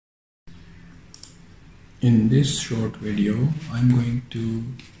In this short video, I'm going to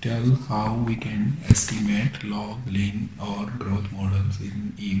tell how we can estimate log-lin or growth models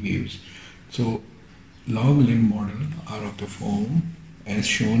in Eviews. So, log-lin model are of the form as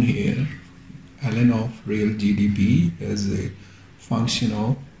shown here. ln of real GDP as a function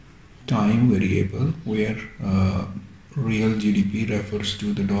of time variable where real GDP refers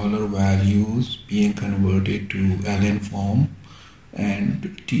to the dollar values being converted to ln form,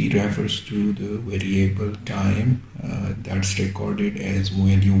 and t refers to the variable time that's recorded as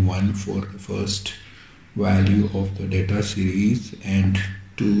value 1 for the first value of the data series and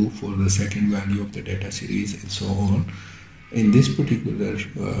 2 for the second value of the data series, and so on. In this particular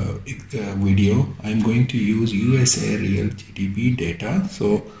video, I'm going to use USA real GDP data.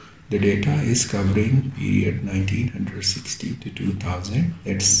 So the data is covering period 1960 to 2000.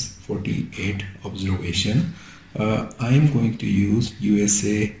 That's 48 observation. I'm going to use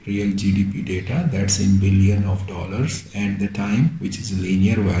USA real GDP data, that's in billion of dollars, and the time, which is a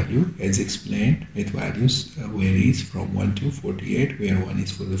linear value as explained, with values varies from 1 to 48, where 1 is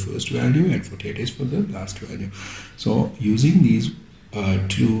for the first value and 48 is for the last value. So using these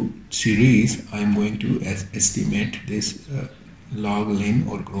two series, I'm going to estimate this log-lin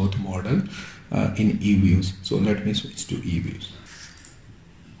or growth model in Eviews. So let me switch to Eviews.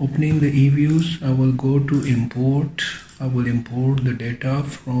 Opening the Eviews, I will go to import. I will import the data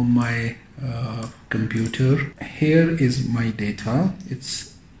from my computer. Here is my data.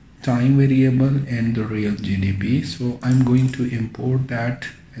 It's time variable and the real GDP. So I'm going to import that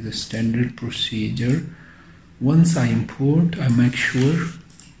as a standard procedure. Once I import, I make sure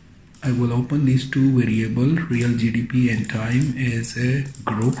I will open these two variables, real GDP and time, as a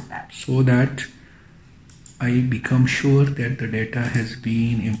group so that I become sure that the data has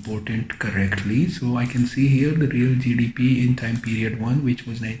been imported correctly. So I can see here the real GDP in time period 1, which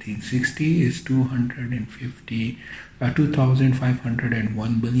was 1960, is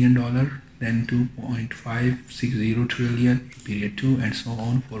 $2,501 billion, then 2.560 trillion in period 2, and so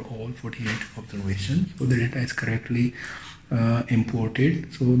on for all 48 observations. So the data is correctly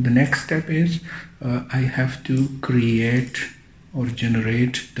imported. So the next step is I have to create or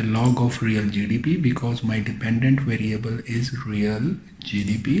generate the log of real GDP, because my dependent variable is real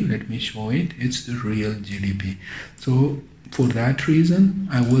GDP. Let me show it. It's the real GDP. So for that reason,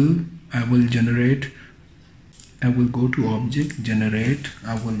 I will go to object generate.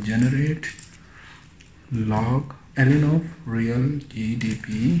 I will generate log ln of real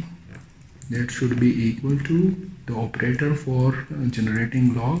GDP. That should be equal to the operator for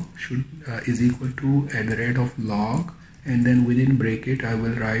generating log is equal to @ log, and then within bracket I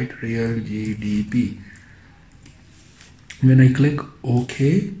will write real GDP. When I click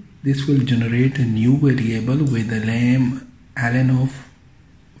OK, this will generate a new variable with the name ln of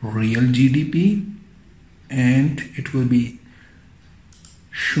real GDP, and it will be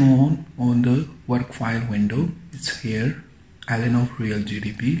shown on the work file window. It's here. ln of real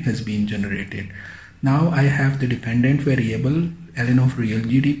GDP has been generated. Now I have the dependent variable ln of real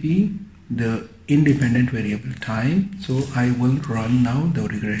GDP, the independent variable time. So I will run now the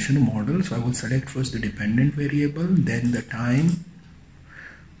regression model. So I will select first the dependent variable, then the time,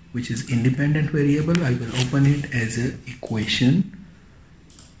 which is independent variable. I will open it as an equation,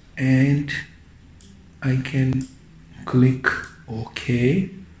 and I can click OK,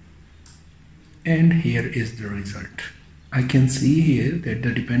 and here is the result. I can see here that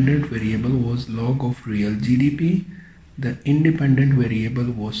the dependent variable was log of real GDP, the independent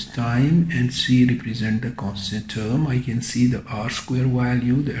variable was time, and C represent the constant term. I can see the R square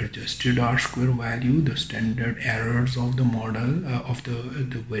value, the adjusted R square value, the standard errors of the model of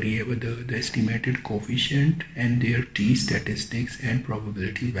the variable, the estimated coefficient, and their T statistics and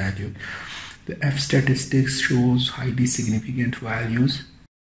probability value. The F statistics shows highly significant values